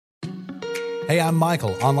Hey, I'm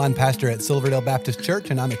Michael, online pastor at Silverdale Baptist Church,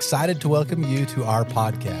 and I'm excited to welcome you to our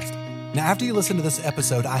podcast. Now, after you listen to this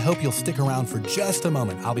episode, I hope you'll stick around for just a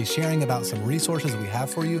moment. I'll be sharing about some resources we have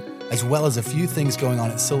for you, as well as a few things going on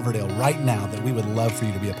at Silverdale right now that we would love for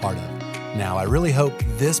you to be a part of. Now, I really hope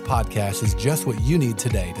this podcast is just what you need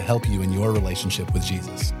today to help you in your relationship with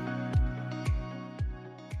Jesus.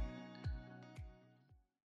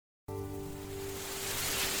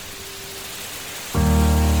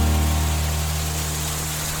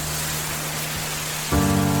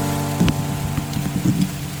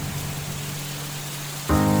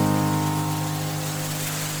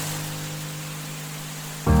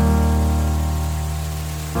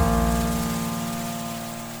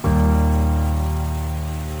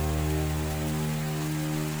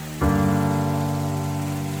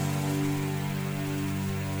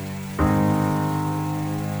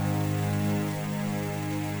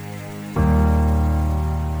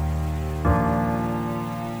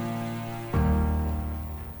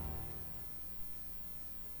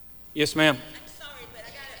 Yes, ma'am. I'm sorry, but I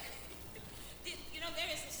gotta, there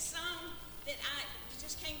is a song that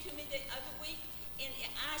just came to me the other week, and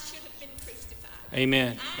I should have been crucified.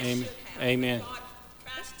 Amen. Amen. Amen. God,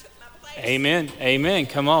 Christ took my place. Amen. Amen.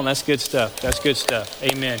 Come on, that's good stuff. That's good stuff.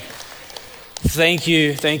 Amen. Thank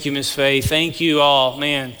you, Miss Faye. Thank you all,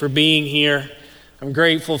 man, for being here. I'm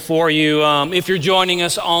grateful for you. If you're joining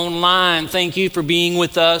us online, thank you for being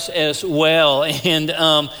with us as well. And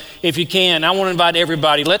if you can, I want to invite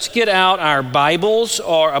everybody, let's get out our Bibles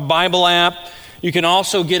or a Bible app. You can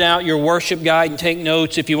also get out your worship guide and take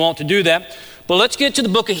notes if you want to do that. But let's get to the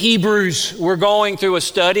book of Hebrews. We're going through a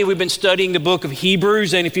study. We've been studying the book of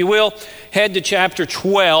Hebrews. And if you will, head to chapter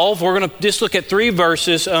 12. We're going to just look at three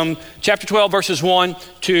verses, chapter 12, verses 1,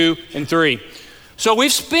 2, and 3. So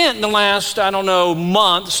we've spent the last,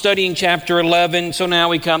 month studying chapter 11. So now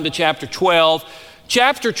we come to chapter 12.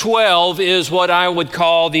 Chapter 12 is what I would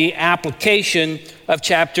call the application of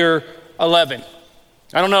chapter 11.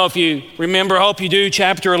 I don't know if you remember, I hope you do,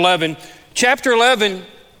 chapter 11. Chapter 11,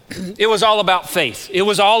 it was all about faith. It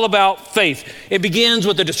was all about faith. It begins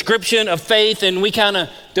with a description of faith, and we kind of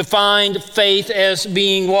defined faith as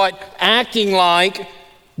being what? Acting like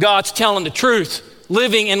God's telling the truth.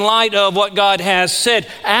 Living in light of what God has said,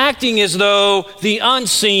 acting as though the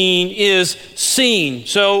unseen is seen.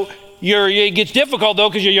 So it gets difficult though,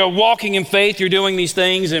 because you're walking in faith, you're doing these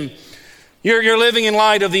things, and you're living in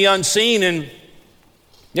light of the unseen, and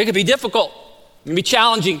it can be difficult. It can be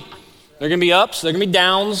challenging. There are going to be ups, there are going to be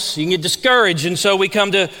downs. You can get discouraged, and so we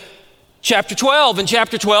come to chapter 12, and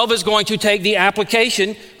chapter 12 is going to take the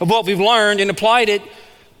application of what we've learned and applied it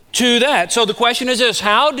to that. So the question is this: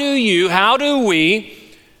 how do we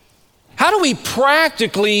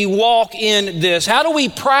practically walk in this? How do we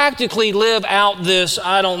practically live out this,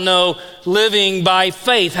 living by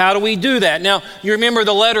faith? How do we do that? Now, you remember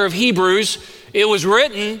the letter of Hebrews, it was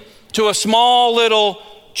written to a small little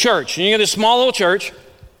church. And you got this small little church,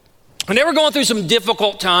 and they were going through some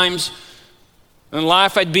difficult times, and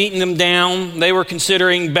life had beaten them down. They were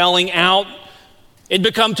considering bailing out. It'd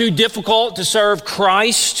become too difficult to serve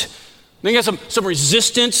Christ. They got some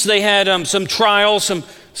resistance. They had some trials,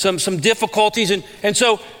 some difficulties. And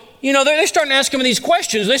so, they're starting to ask them these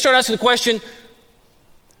questions. They start asking the question,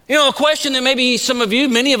 a question that maybe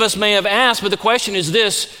many of us may have asked, but the question is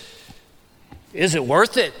this: is it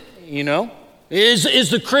worth it? Is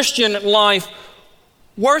the Christian life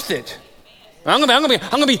worth it? I'm going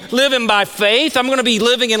to be living by faith. I'm going to be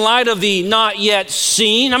living in light of the not yet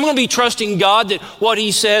seen. I'm going to be trusting God that what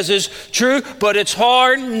He says is true, but it's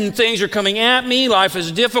hard and things are coming at me. Life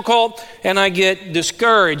is difficult and I get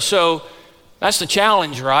discouraged. So that's the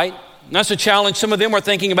challenge, right? And that's the challenge. Some of them are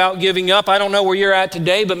thinking about giving up. I don't know where you're at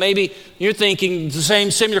today, but maybe you're thinking the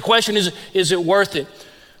same similar question: is it worth it?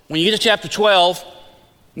 When you get to chapter 12,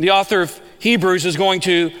 the author of Hebrews is going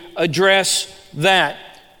to address that.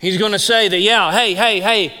 He's going to say that,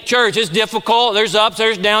 hey, church, it's difficult. There's ups,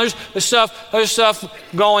 there's downs, there's stuff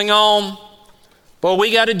going on. But what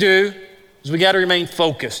we got to do is we got to remain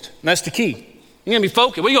focused. And that's the key. You're going to be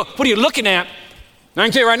focused. What are you looking at? And I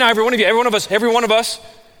can tell you right now, every one of us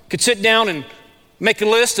could sit down and make a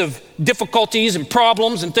list of difficulties and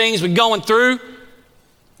problems and things we're going through. And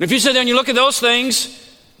if you sit there and you look at those things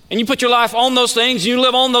and you put your life on those things, you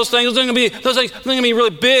live on those things, those things are going to be really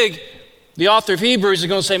big. The author of Hebrews is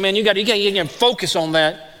going to say, man, you got to focus on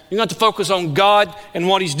that. You got to focus on God and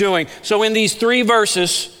what He's doing. So in these three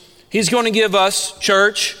verses, he's going to give us,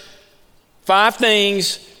 church, 5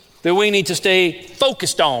 things that we need to stay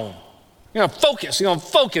focused on. You're going to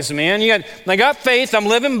focus, man. I got faith. I'm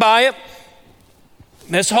living by it.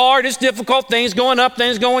 It's hard, it's difficult, things going up,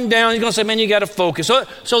 things going down. He's going to say, man, you got to focus.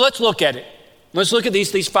 So let's look at it. Let's look at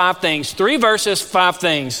these 5 things. 3 verses, 5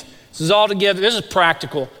 things. This is all together. This is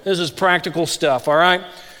practical. This is practical stuff, all right?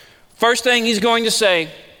 First thing he's going to say,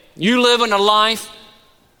 you live in a life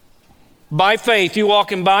by faith. You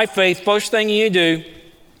walk in by faith. First thing you do,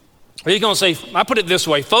 he's going to say, I put it this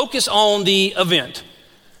way, focus on the event.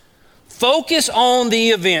 Focus on the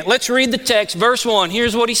event. Let's read the text. Verse 1.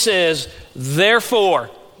 Here's what he says.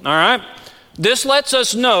 Therefore, all right? This lets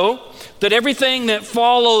us know that everything that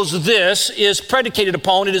follows this is predicated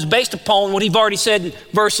upon, it is based upon what he's already said in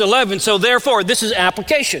verse 11. So therefore, this is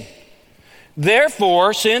application.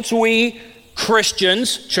 Therefore, since we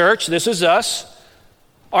Christians, church, this is us,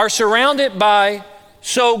 are surrounded by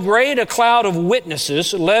so great a cloud of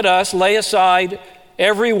witnesses, let us lay aside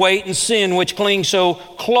every weight and sin which clings so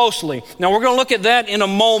closely. Now, we're going to look at that in a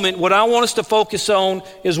moment. What I want us to focus on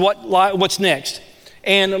is what's next.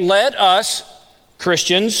 And let us,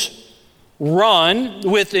 Christians, run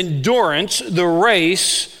with endurance the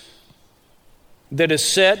race that is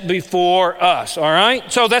set before us. All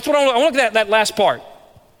right? So that's what I want to look at, that last part.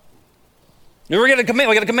 Now, we got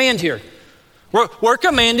a command here. We're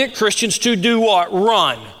commanded, Christians, to do what?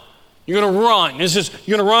 Run. You're going to run.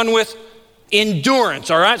 You're going to run with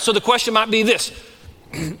endurance, all right? So the question might be this.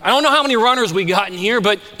 I don't know how many runners we got in here,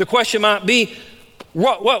 but the question might be,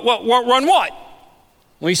 run what?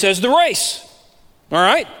 Well, he says the race, all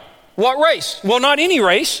right? What race? Well, not any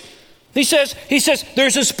race. He says,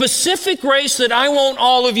 there's a specific race that I want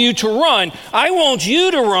all of you to run. I want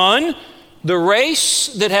you to run the race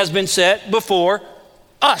that has been set before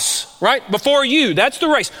us, right? Before you. That's the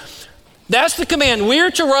race. That's the command.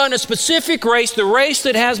 We're to run a specific race, the race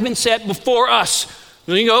that has been set before us.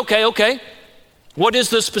 And you go, okay. What is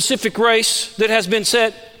the specific race that has been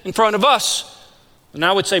set in front of us? And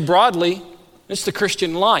I would say broadly, it's the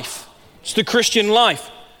Christian life. It's the Christian life.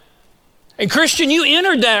 And Christian, you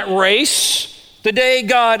entered that race the day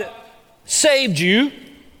God saved you,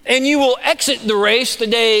 and you will exit the race the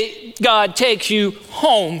day God takes you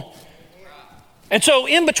home. And so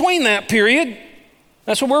in between that period,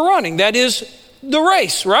 that's what we're running. That is the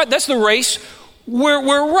race, right? That's the race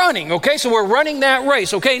we're running, okay? So we're running that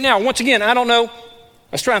race, okay? Now, once again, I don't know.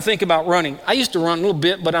 I was trying to think about running. I used to run a little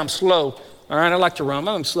bit, but I'm slow, all right? I like to run,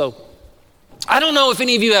 but I'm slow. I don't know if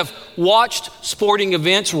any of you have watched sporting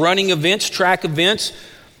events, running events, track events.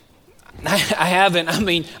 I haven't. I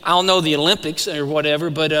mean, I don't know the Olympics or whatever,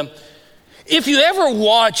 but if you ever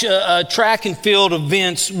watch a track and field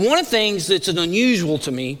events, one of the things that's unusual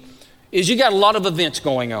to me is you got a lot of events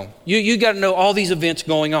going on. You got to know all these events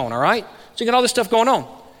going on, all right? So you got all this stuff going on.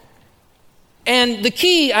 And the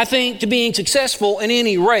key, I think, to being successful in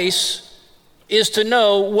any race is to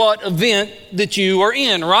know what event that you are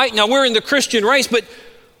in, right? Now, we're in the Christian race, but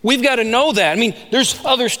we've got to know that. I mean, there's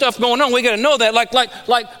other stuff going on. We got to know that. Like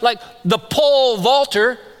the pole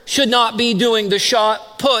vaulter should not be doing the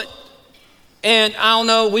shot put. And I don't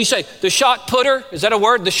know, we say the shot putter, is that a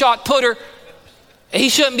word? The shot putter, he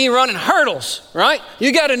shouldn't be running hurdles, right?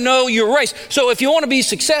 You got to know your race. So if you want to be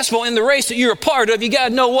successful in the race that you're a part of, you got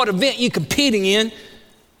to know what event you're competing in.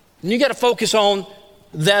 And you got to focus on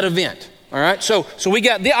that event, all right? So we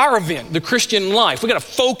got our event, the Christian life. We got to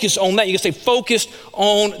focus on that. You can say focused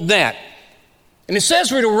on that. And it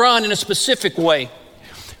says we're to run in a specific way.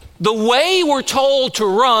 The way we're told to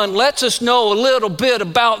run lets us know a little bit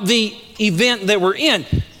about the event that we're in.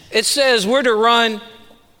 It says we're to run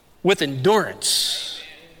with endurance.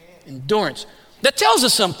 Endurance. That tells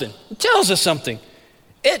us something. It tells us something.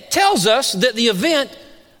 It tells us that the event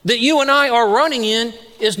that you and I are running in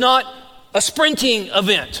is not a sprinting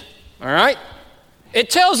event. All right?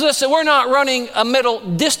 It tells us that we're not running a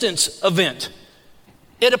middle distance event.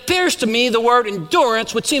 It appears to me the word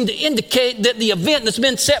endurance would seem to indicate that the event that's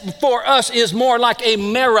been set before us is more like a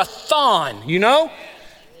marathon, you know?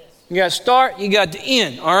 You got to start, you got to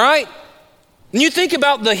end, all right? And you think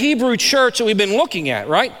about the Hebrew church that we've been looking at,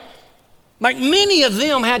 right? Like many of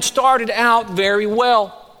them had started out very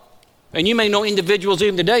well. And you may know individuals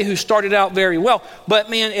even today who started out very well.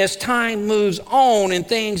 But man, as time moves on and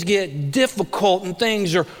things get difficult and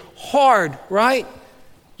things are hard, right?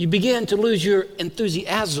 You begin to lose your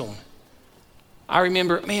enthusiasm. I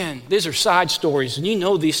remember, man, these are side stories, and you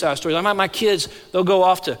know these side stories. My kids, they'll go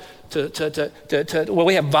off to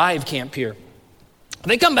we have Vive Camp here.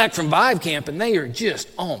 They come back from Vive Camp, and they are just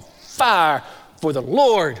on fire for the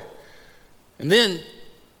Lord. And then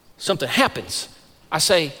something happens. I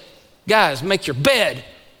say, guys, make your bed.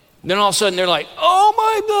 Then all of a sudden they're like, oh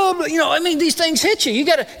my God, these things hit you. You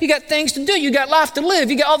got things to do. You got life to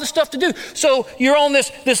live. You got all this stuff to do. So you're on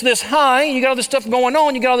this high. You got all this stuff going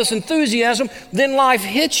on. You got all this enthusiasm. Then life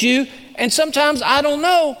hits you. And sometimes, I don't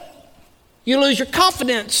know, you lose your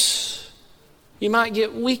confidence. You might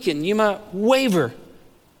get weakened. You might waver.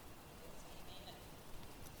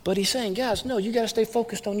 But he's saying, guys, no, you got to stay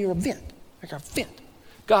focused on your event. Like our event.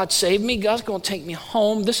 God saved me. God's going to take me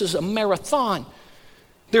home. This is a marathon.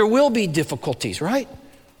 There will be difficulties, right?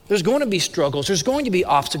 There's going to be struggles. There's going to be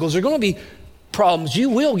obstacles. There's going to be problems. You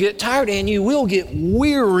will get tired and you will get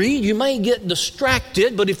weary. You may get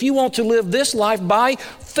distracted, but if you want to live this life by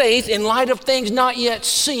faith in light of things not yet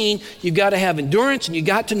seen, you got to have endurance and you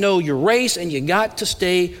got to know your race and you got to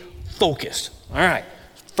stay focused. All right.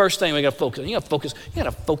 First thing we got to focus on. You got to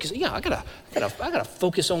focus. Yeah, I got to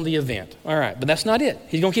focus on the event. All right, but that's not it.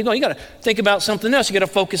 He's going to keep going. You got to think about something else. You got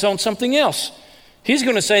to focus on something else. He's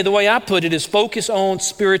going to say, the way I put it is focus on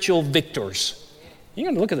spiritual victors. You're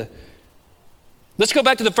going to look at let's go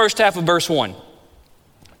back to the first half of verse 1.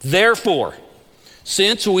 Therefore,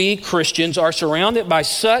 since we Christians are surrounded by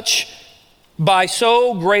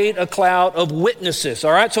so great a cloud of witnesses.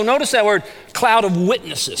 All right, so notice that word, cloud of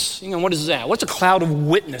witnesses. What is that? What's a cloud of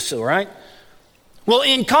witnesses, all right? Well,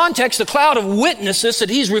 in context, the cloud of witnesses that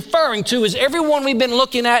he's referring to is everyone we've been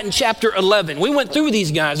looking at in chapter 11. We went through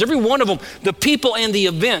these guys, every one of them, the people and the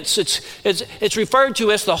events. It's referred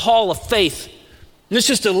to as the hall of faith. And it's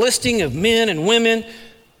just a listing of men and women,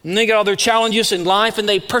 and they got all their challenges in life, and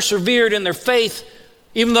they persevered in their faith,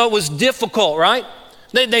 even though it was difficult, right?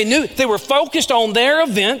 They knew they were focused on their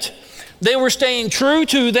event. They were staying true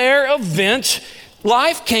to their event.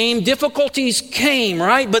 Life came, difficulties came,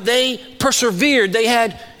 right? But they persevered. They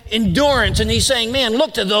had endurance. And he's saying, man,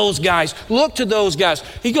 look to those guys. Look to those guys.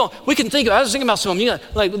 We can think of, I was thinking about some of them,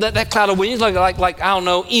 like that cloud of witnesses, like I don't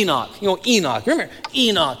know, Enoch. Enoch. Remember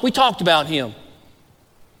Enoch? We talked about him.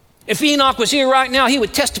 If Enoch was here right now, he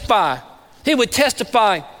would testify. He would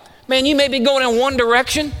testify. Man, you may be going in one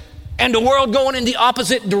direction and the world going in the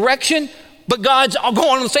opposite direction, but God's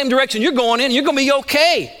going in the same direction you're going in. You're going to be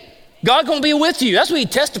okay. God's going to be with you. That's what he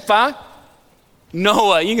testify.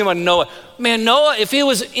 Noah, you can Noah. Man, Noah, if he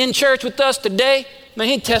was in church with us today, man,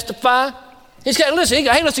 he'd testify. He's got, listen,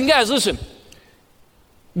 hey, listen, guys, listen.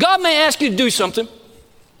 God may ask you to do something,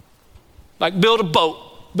 like build a boat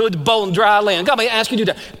on dry land. God may ask you to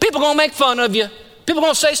do that. People are going to make fun of you. People are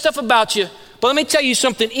going to say stuff about you. But let me tell you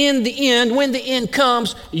something. In the end, when the end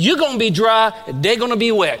comes, you're going to be dry, they're going to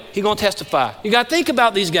be wet. He's going to testify. You got to think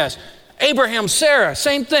about these guys. Abraham, Sarah,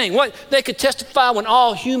 same thing. What they could testify when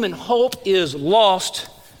all human hope is lost,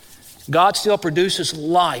 God still produces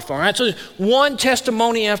life, all right? So one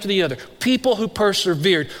testimony after the other. People who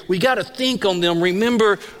persevered. We got to think on them,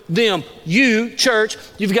 remember them. You, church,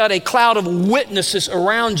 you've got a cloud of witnesses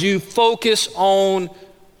around you. Focus on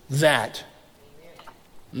that.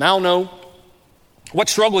 Now, know what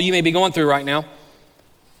struggle you may be going through right now.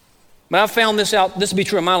 But I've found this out, this will be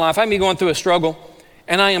true in my life. I may be going through a struggle,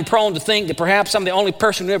 and I am prone to think that perhaps I'm the only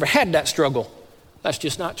person who ever had that struggle. That's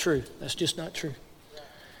just not true. That's just not true.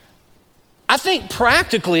 I think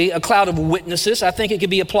practically a cloud of witnesses, I think it could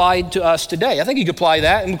be applied to us today. I think you could apply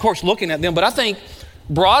that, and of course looking at them, but I think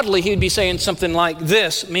broadly he'd be saying something like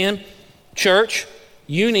this, man, church,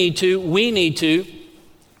 we need to,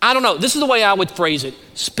 I don't know, this is the way I would phrase it.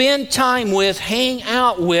 Spend time with, hang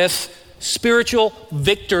out with spiritual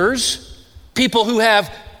victors, people who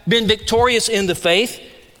have been victorious in the faith,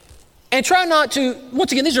 and try not to,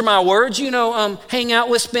 once again, these are my words, hang out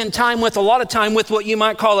with, spend time with, a lot of time with what you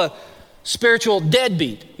might call a spiritual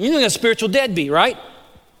deadbeat. You know a spiritual deadbeat, right?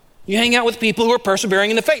 You hang out with people who are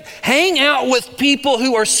persevering in the faith. Hang out with people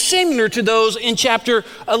who are similar to those in chapter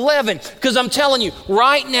 11. Because I'm telling you,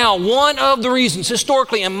 right now, one of the reasons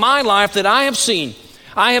historically in my life that I have seen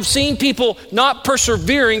people not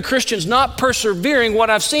persevering, Christians not persevering.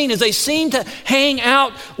 What I've seen is they seem to hang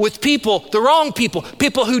out with people, the wrong people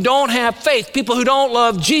who don't have faith, people who don't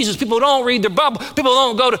love Jesus, people who don't read their Bible, people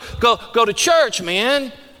who don't go to church,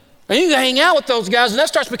 man. And you can hang out with those guys, and that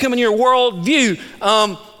starts becoming your worldview.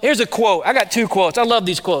 Here's a quote. I got two quotes. I love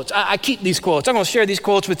these quotes. I keep these quotes. I'm going to share these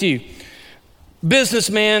quotes with you.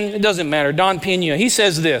 Businessman, it doesn't matter, Don Pena, he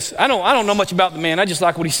says this. I don't know much about the man. I just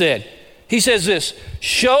like what he said. He says this,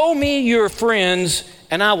 show me your friends,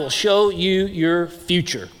 and I will show you your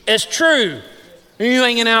future. It's true. You're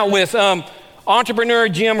hanging out with entrepreneur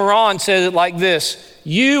Jim Rohn says it like this.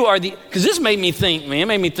 Because this made me think, man, it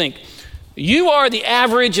made me think. You are the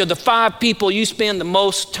average of the 5 people you spend the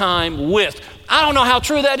most time with. I don't know how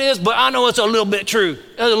true that is, but I know it's a little bit true.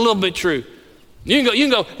 It's a little bit true. You can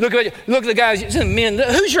go look at the guys, men,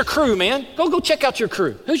 who's your crew, man? Go check out your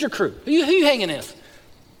crew. Who's your crew? Who you hanging with?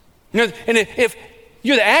 You know, and if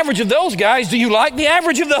you're the average of those guys, do you like the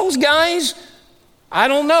average of those guys? I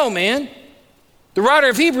don't know, man. The writer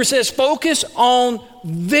of Hebrews says, focus on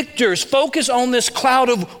victors. Focus on this cloud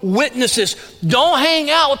of witnesses. Don't hang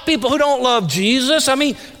out with people who don't love Jesus. I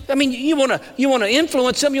mean, you want to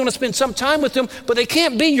influence them. You want to spend some time with them, but they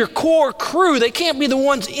can't be your core crew. They can't be the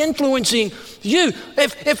ones influencing you.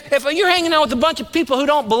 If you're hanging out with a bunch of people who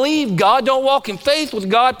don't believe God, don't walk in faith with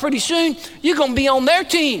God, pretty soon you're going to be on their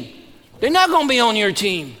team. They're not going to be on your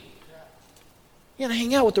team. You got to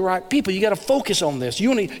hang out with the right people. You got to focus on this.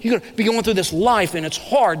 You're going to be going through this life, and it's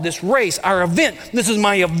hard, this race, our event. This is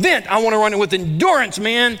my event. I want to run it with endurance,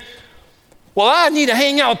 man. Well, I need to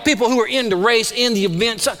hang out with people who are in the race, in the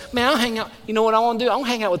event. So, man, I'll hang out. You know what I want to do? I want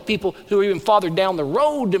to hang out with people who are even farther down the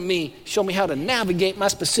road to me, show me how to navigate my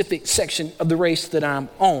specific section of the race that I'm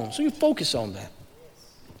on. So you focus on that.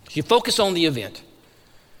 You focus on the event.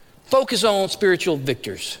 Focus on spiritual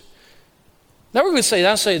victors. Now we're going to say,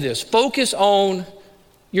 I'll say this, focus on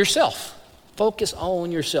yourself. Focus on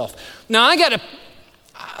yourself. Now I got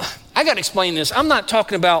to explain this. I'm not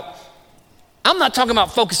talking about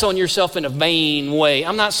focus on yourself in a vain way.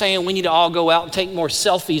 I'm not saying we need to all go out and take more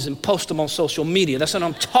selfies and post them on social media. That's what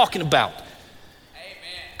I'm talking about.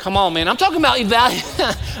 Amen. Come on, man. I'm talking about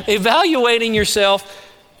evaluating yourself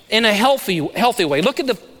in a healthy way. Look at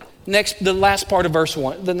the last part of verse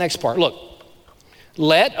 1, the next part. Look.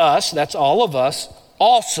 Let us, that's all of us,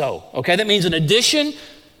 also, okay? That means in addition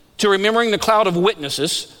to remembering the cloud of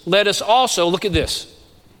witnesses, let us also, look at this,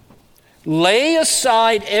 lay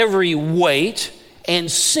aside every weight and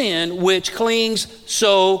sin which clings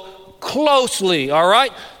so closely, all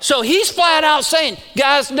right? So he's flat out saying,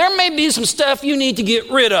 guys, there may be some stuff you need to get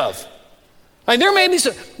rid of. Like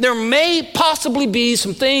there may possibly be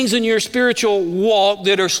some things in your spiritual walk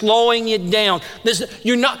that are slowing you down.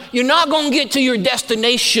 You're not going to get to your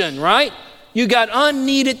destination, right? You got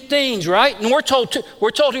unneeded things, right? And we're told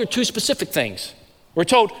here two specific things. We're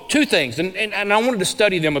told two things, and I wanted to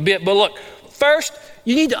study them a bit. But look, first,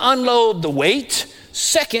 you need to unload the weight.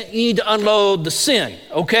 Second, you need to unload the sin,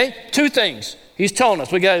 okay? Two things. He's telling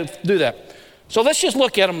us we got to do that. So let's just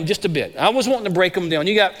look at them just a bit. I was wanting to break them down.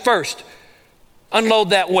 You got first,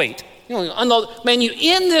 unload that weight. Man, you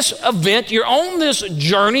in this event, you're on this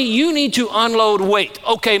journey, you need to unload weight.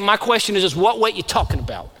 Okay, my question is what weight you talking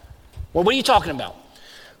about? Well, what are you talking about?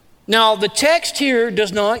 Now, the text here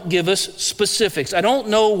does not give us specifics. I don't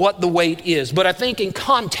know what the weight is, but I think in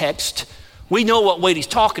context, we know what weight he's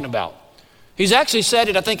talking about. He's actually said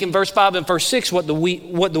it, I think, in verse 5 and verse 6, what the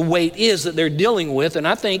weight is that they're dealing with, and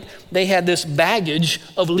I think they had this baggage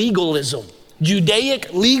of legalism,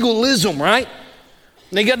 Judaic legalism, right?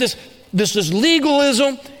 They got this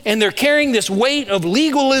legalism, and they're carrying this weight of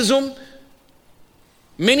legalism.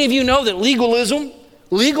 Many of you know that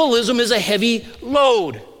legalism is a heavy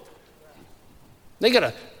load. They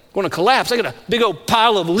got going to collapse. They got a big old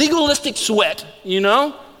pile of legalistic sweat, you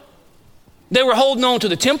know. They were holding on to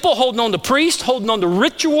the temple, holding on to priests, holding on to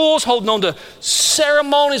rituals, holding on to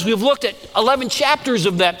ceremonies. We've looked at 11 chapters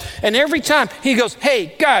of that. And every time he goes,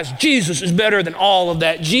 hey, guys, Jesus is better than all of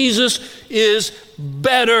that. Jesus is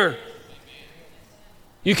better.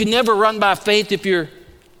 You can never run by faith if you're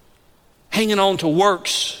hanging on to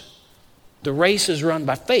works. The race is run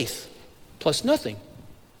by faith plus nothing.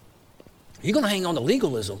 You're going to hang on to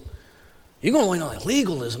legalism. You're going to hang on to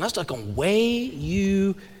legalism. That's not going to weigh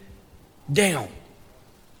you down.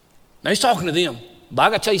 Now he's talking to them, but I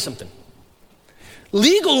got to tell you something.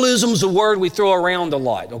 Legalism is a word we throw around a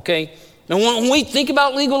lot, okay? Now when we think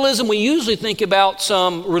about legalism, we usually think about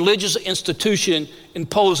some religious institution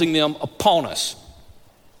imposing them upon us.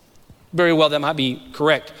 Very well, that might be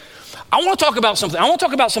correct. I want to talk about something. I want to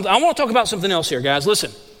talk about something else here, guys.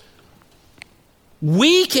 Listen.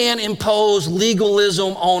 We can impose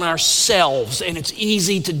legalism on ourselves, and it's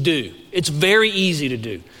easy to do. It's very easy to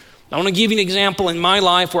do. I want to give you an example in my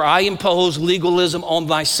life where I impose legalism on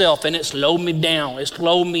myself, and it slowed me down.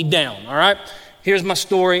 All right? Here's my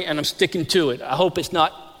story, and I'm sticking to it. I hope it's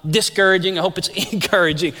not discouraging. I hope it's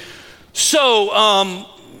encouraging. So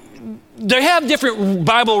they have different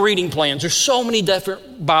Bible reading plans. There's so many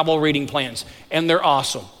different Bible reading plans, and they're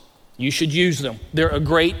awesome. You should use them. They're a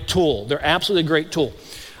great tool. They're absolutely a great tool.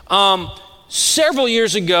 Several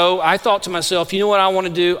years ago, I thought to myself, you know what I want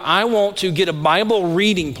to do? I want to get a Bible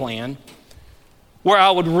reading plan where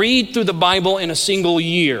I would read through the Bible in a single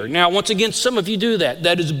year. Now, once again, some of you do that.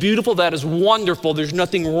 That is beautiful. That is wonderful. There's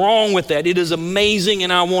nothing wrong with that. It is amazing,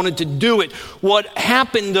 and I wanted to do it. What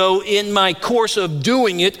happened, though, in my course of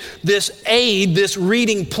doing it, this aid, this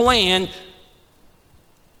reading plan,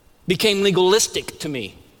 became legalistic to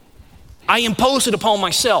me. I imposed it upon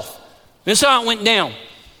myself. This is how it went down.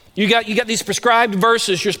 You got these prescribed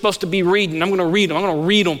verses you're supposed to be reading. I'm going to read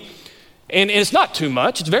them. And it's not too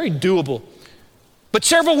much. It's very doable. But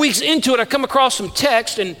several weeks into it, I come across some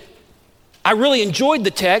text, and I really enjoyed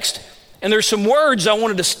the text, and there's some words I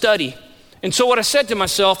wanted to study. And so what I said to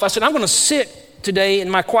myself, I said, I'm going to sit today in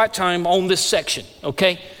my quiet time on this section,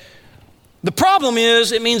 okay? The problem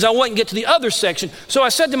is, it means I wouldn't get to the other section. So I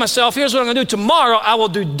said to myself, here's what I'm going to do. Tomorrow, I will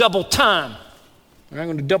do double time. I'm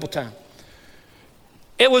going to do double time.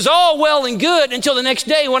 It was all well and good until the next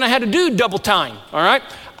day when I had to do double time, all right?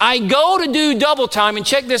 I go to do double time, and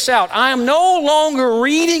check this out. I am no longer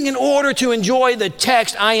reading in order to enjoy the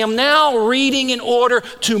text. I am now reading in order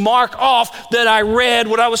to mark off that I read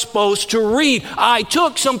what I was supposed to read. I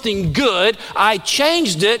took something good, I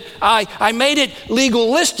changed it, I made it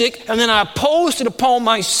legalistic, and then I imposed it upon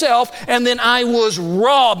myself, and then I was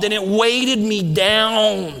robbed, and it weighted me down.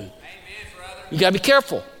 Amen, brother. You gotta be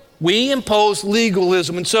careful. We impose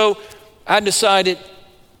legalism, and so I decided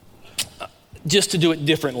just to do it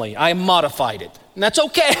differently. I modified it. And that's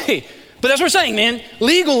okay. But that's what we're saying, man.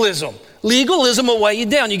 Legalism. Legalism will weigh you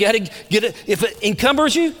down. You got to get it. If it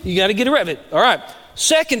encumbers you, you got to get rid of it. All right.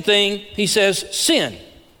 Second thing, he says, sin.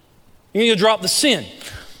 You need to drop the sin.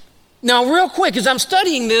 Now, real quick, as I'm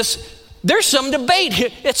studying this, there's some debate here.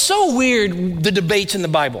 It's so weird, the debates in the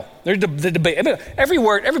Bible. There's the debate. Every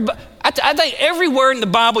word, I think every word in the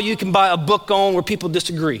Bible you can buy a book on where people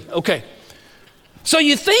disagree. Okay. So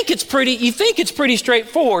you think it's pretty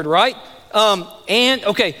straightforward, right?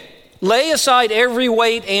 Lay aside every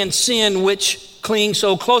weight and sin which cling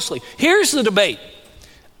so closely. Here's the debate.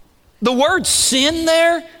 The word sin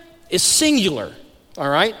there is singular, all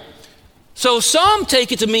right? So some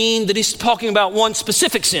take it to mean that he's talking about one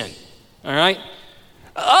specific sin, all right?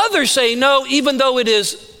 Others say no, even though it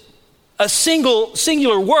is a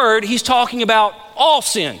singular word, he's talking about all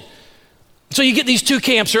sin. So you get these two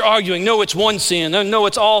camps are arguing, no, it's one sin, no,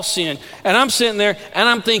 it's all sin. And I'm sitting there and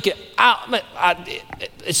I'm thinking,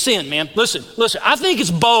 it's sin, man. Listen, I think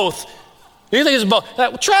it's both. You think it's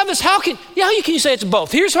both? Travis, how can you say it's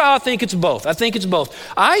both? Here's how I think it's both. I think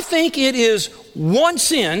it is one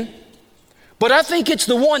sin, but I think it's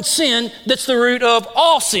the one sin that's the root of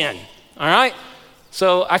all sin, all right?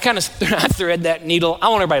 So I kind of thread that needle. I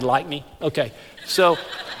want everybody to like me. Okay, so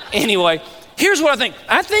anyway. Here's what I think.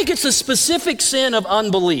 I think it's a specific sin of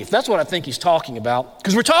unbelief. That's what I think he's talking about.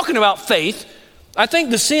 Because we're talking about faith. I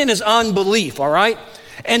think the sin is unbelief, all right?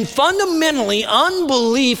 And fundamentally,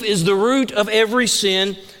 unbelief is the root of every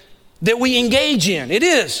sin that we engage in. It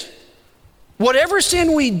is. Whatever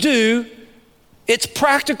sin we do, it's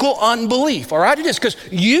practical unbelief, all right? It is. Because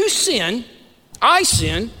you sin, I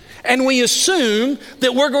sin, and we assume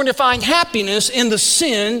that we're going to find happiness in the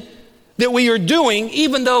sin that we are doing,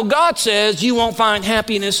 even though God says you won't find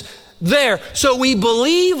happiness there. So we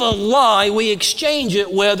believe a lie, we exchange it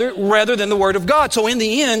rather than the word of God. So in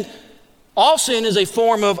the end, all sin is a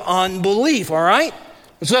form of unbelief, all right?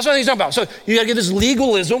 So that's what he's talking about. So you got to get this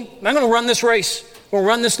legalism. I'm going to run this race. I'm going to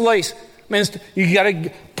run this race. Man, you got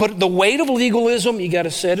to put the weight of legalism, you got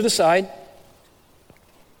to set it aside.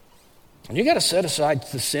 And you got to set aside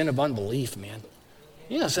the sin of unbelief, man.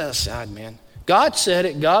 You got to set aside, man. God said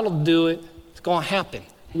it. God will do it. It's going to happen.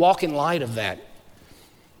 Walk in light of that.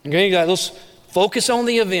 Okay, you got let's focus on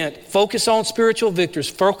the event. Focus on spiritual victories.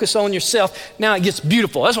 Focus on yourself. Now it gets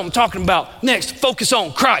beautiful. That's what I'm talking about. Next, focus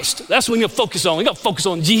on Christ. That's what we got to focus on. We got to focus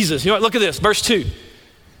on Jesus. You know what? Look at this, verse 2.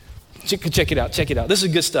 Check it out. This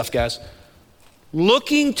is good stuff, guys.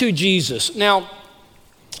 Looking to Jesus. Now,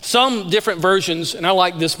 some different versions, and I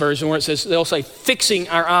like this version where it says, they'll say, fixing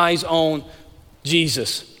our eyes on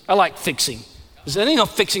Jesus. I like fixing.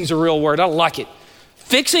 Fixing is a real word. I like it.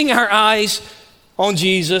 Fixing our eyes on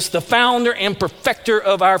Jesus, the founder and perfecter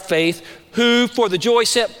of our faith, who for the joy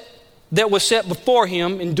that was set before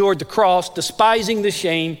him endured the cross, despising the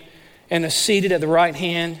shame, and is seated at the right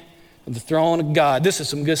hand of the throne of God. This is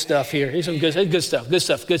some good stuff here. Here's some good stuff.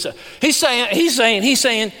 He's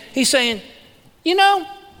saying, you know,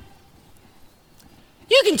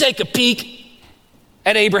 you can take a peek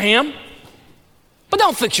at Abraham, but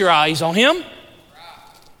don't fix your eyes on him.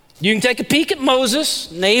 You can take a peek at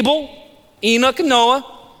Moses, and Abel, Enoch, and Noah,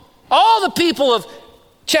 all the people of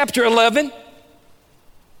chapter 11.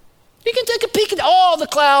 You can take a peek at all the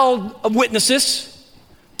cloud of witnesses,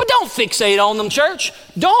 but don't fixate on them, church.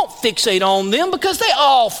 Don't fixate on them because they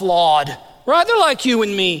all flawed, right? They're like you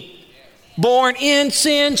and me. Born in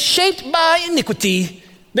sin, shaped by iniquity.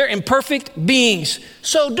 They're imperfect beings.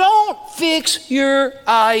 So don't fix your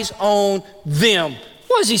eyes on them.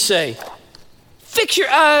 What does he say? Fix your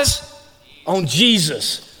eyes on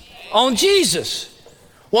Jesus. On Jesus.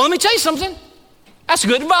 Well, let me tell you something. That's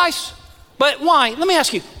good advice. But why? Let me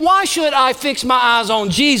ask you, why should I fix my eyes on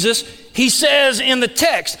Jesus? He says in the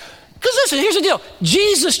text. Because listen, here's the deal.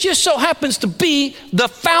 Jesus just so happens to be the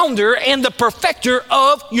founder and the perfecter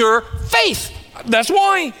of your faith. That's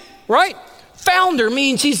why, right? Founder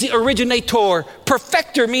means he's the originator.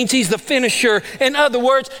 Perfecter means he's the finisher. In other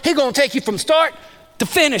words, he's going to take you from start to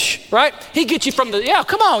finish, right? He gets you from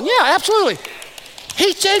come on, absolutely.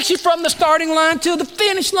 He takes you from the starting line to the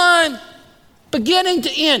finish line, beginning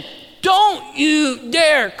to end. Don't you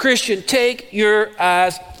dare, Christian, take your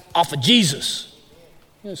eyes off of Jesus.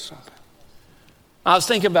 I was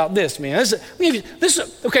thinking about this, man. So this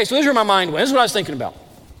is where my mind went. This is what I was thinking about.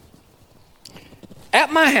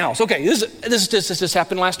 At my house, this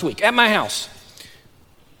happened last week. At my house,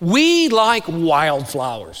 we like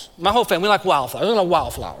wildflowers. My whole family, we like wildflowers. We like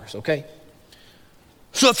wildflowers, okay?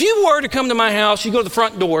 So if you were to come to my house, you go to the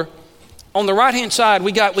front door. On the right-hand side,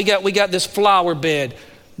 we got this flower bed.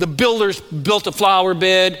 The builders built a flower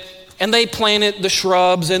bed, and they planted the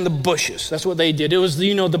shrubs and the bushes. That's what they did. It was,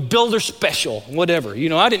 the builder special, whatever.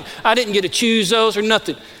 I didn't get to choose those or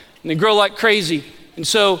nothing. And they grow like crazy. And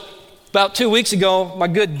so about 2 weeks ago, my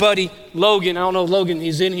good buddy, Logan, I don't know if Logan,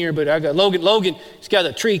 he's in here, but I got Logan, he's got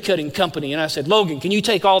a tree cutting company. And I said, Logan, can you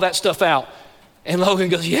take all that stuff out? And Logan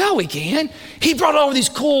goes, yeah, we can. He brought all these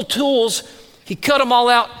cool tools. He cut them all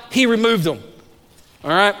out. He removed them. All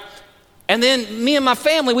right. And then me and my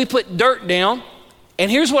family, we put dirt down. And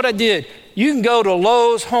here's what I did. You can go to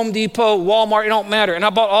Lowe's, Home Depot, Walmart, it don't matter. And I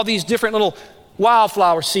bought all these different little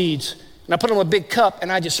wildflower seeds. And I put them in a big cup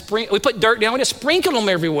and we put dirt down. We just sprinkled them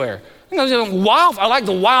everywhere. I like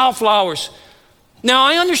the wildflowers. Now,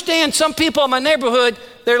 I understand some people in my neighborhood,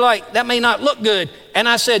 they're like, that may not look good. And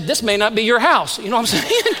I said, this may not be your house. You know what I'm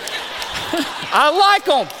saying? I like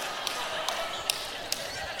them.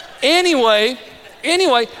 Anyway,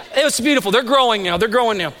 it was beautiful. They're growing now.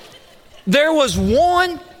 There was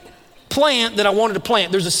one plant that I wanted to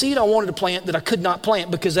plant. There's a seed I wanted to plant that I could not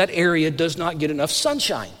plant because that area does not get enough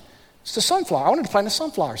sunshine. It's the sunflower. I wanted to plant a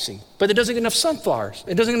sunflower seed, but it doesn't get enough sunflowers.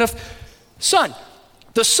 It doesn't get enough sun.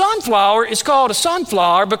 The sunflower is called a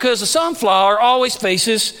sunflower because the sunflower always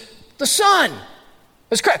faces the sun.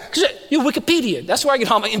 That's correct. Wikipedia. That's where I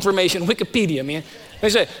get all my information. Wikipedia, man. They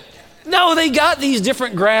say, no, they got these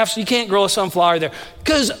different graphs. You can't grow a sunflower there.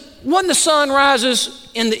 Because when the sun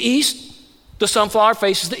rises in the east, the sunflower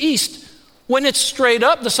faces the east. When it's straight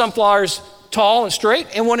up, the sunflower's tall and straight.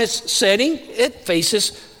 And when it's setting, it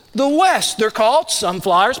faces the west. They're called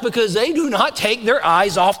sunflowers because they do not take their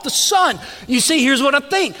eyes off the sun. You see, here's what I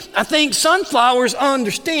think. I think sunflowers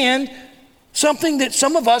understand something that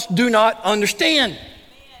some of us do not understand.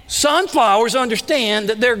 Sunflowers understand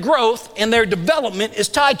that their growth and their development is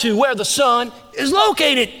tied to where the sun is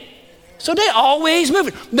located. So they're always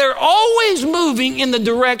moving. They're always moving in the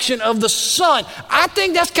direction of the sun. I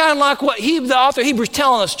think that's kind of like what the author of Hebrews is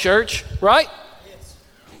telling us, church, right? Yes.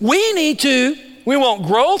 We want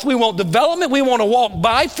growth, we want development, we want to walk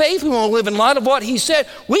by faith, we want to live in light of what he said.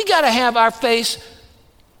 We got to have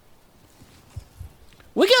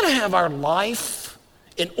our life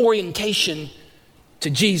in orientation to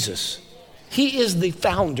Jesus. He is the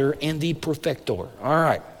founder and the perfecter. All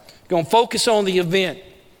right. Going to focus on the event.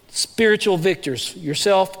 Spiritual victors.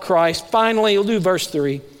 Yourself, Christ. Finally, we'll do verse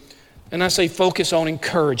 3. And I say focus on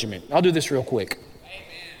encouragement. I'll do this real quick.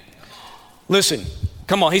 Amen. Listen.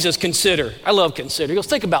 Come on. He says consider. I love consider. He goes,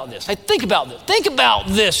 think about this. Hey, think about this. Think about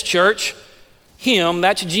this, church. Him,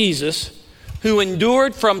 that's Jesus, who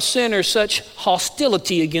endured from sinners such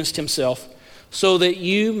hostility against himself, so that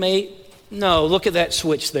you may... No, look at that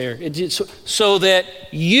switch there. So that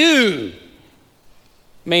you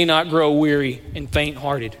may not grow weary and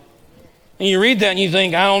faint-hearted. And you read that and you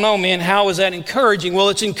think, I don't know, man, how is that encouraging? Well,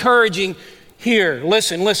 it's encouraging here.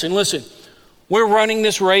 Listen. We're running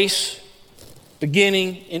this race,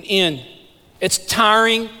 beginning and end. It's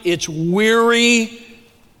tiring. It's weary.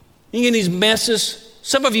 You get these messes.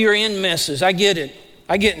 Some of you are in messes. I get it.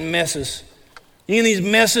 I get in messes. You get these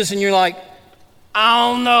messes and you're like,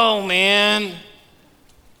 I don't know, man.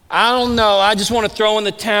 I don't know. I just want to throw in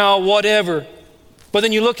the towel, whatever. But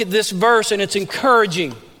then you look at this verse and it's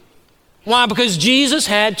encouraging. Why? Because Jesus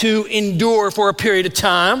had to endure for a period of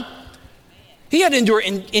time. He had to endure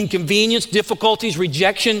inconvenience, difficulties,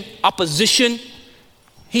 rejection, opposition.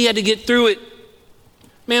 He had to get through it.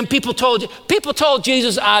 Man, people told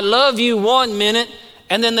Jesus, I love you 1 minute,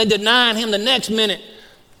 and then they denied him the next minute.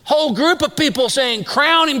 Whole group of people saying,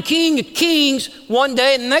 crown him King of Kings one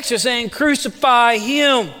day, and the next they're saying, crucify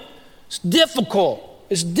him. It's difficult.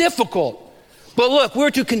 It's difficult. But look, we're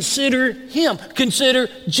to consider him. Consider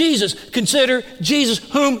Jesus. Consider Jesus,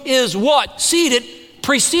 whom is what? Seated.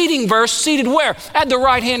 Preceding verse, seated where? At the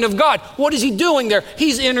right hand of God. What is he doing there?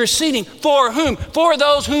 He's interceding. For whom? For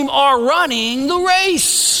those whom are running the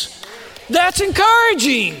race. That's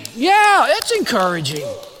encouraging. Yeah, that's encouraging.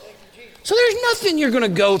 So there's nothing you're going to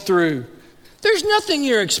go through. There's nothing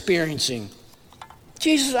you're experiencing.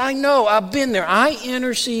 Jesus, I know, I've been there. I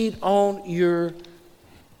intercede on your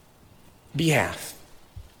behalf.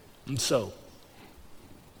 And so,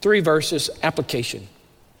 3 verses, application.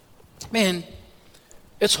 Man,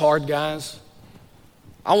 it's hard, guys.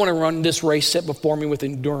 I want to run this race set before me with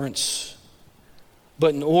endurance.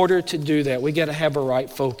 But in order to do that, we got to have a right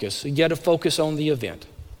focus. You got to focus on the event.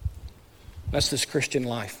 That's this Christian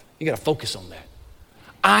life. You got to focus on that.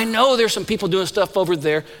 I know there's some people doing stuff over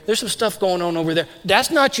there. There's some stuff going on over there.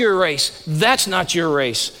 That's not your race. That's not your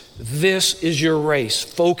race. This is your race.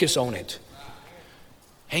 Focus on it.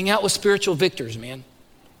 Hang out with spiritual victors, man.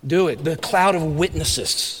 Do it. The cloud of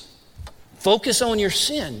witnesses. Focus on your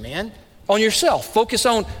sin, man. On yourself. Focus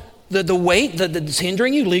on the weight that's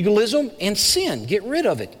hindering you, legalism and sin. Get rid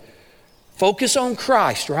of it. Focus on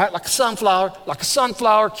Christ, right? Like a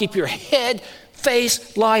sunflower. Keep your head,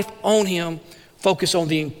 face, life on him. Focus on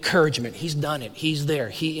the encouragement. He's done it. He's there.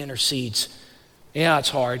 He intercedes. Yeah, it's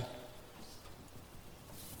hard.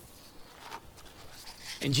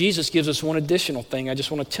 And Jesus gives us one additional thing I just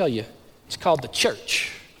want to tell you. It's called the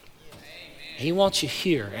church. He wants you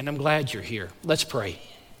here, and I'm glad you're here. Let's pray.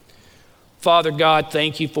 Father God,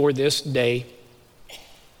 thank you for this day.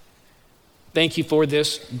 Thank you for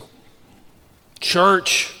this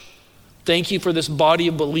church. Thank you for this body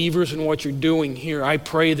of believers and what you're doing here. I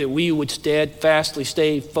pray that we would steadfastly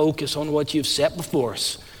stay focused on what you've set before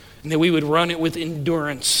us, and that we would run it with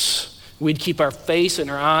endurance. We'd keep our face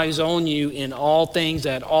and our eyes on you in all things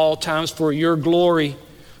at all times for your glory,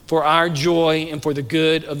 for our joy, and for the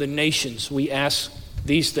good of the nations. We ask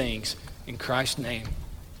these things in Christ's name.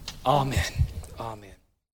 Amen. Amen.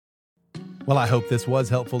 Well, I hope this was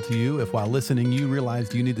helpful to you. If while listening you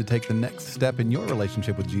realized you need to take the next step in your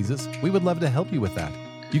relationship with Jesus, we would love to help you with that.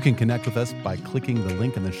 You can connect with us by clicking the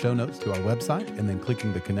link in the show notes to our website and then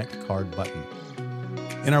clicking the Connect Card button.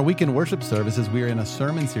 In our weekend worship services, we are in a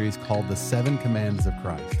sermon series called The 7 Commands of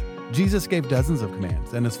Christ. Jesus gave dozens of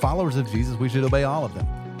commands, and as followers of Jesus, we should obey all of them.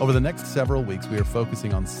 Over the next several weeks, we are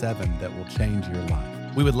focusing on 7 that will change your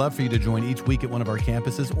life. We would love for you to join each week at one of our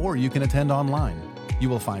campuses, or you can attend online. You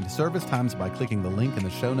will find service times by clicking the link in the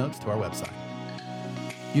show notes to our website.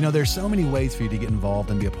 You know, there's so many ways for you to get involved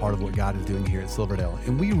and be a part of what God is doing here at Silverdale,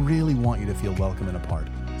 and we really want you to feel welcome and a part.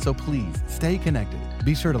 So please, stay connected.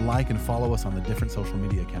 Be sure to like and follow us on the different social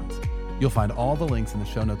media accounts. You'll find all the links in the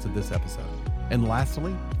show notes of this episode. And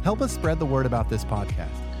lastly, help us spread the word about this podcast.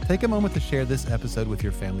 Take a moment to share this episode with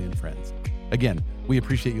your family and friends. Again, we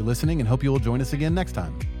appreciate you listening and hope you will join us again next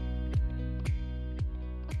time.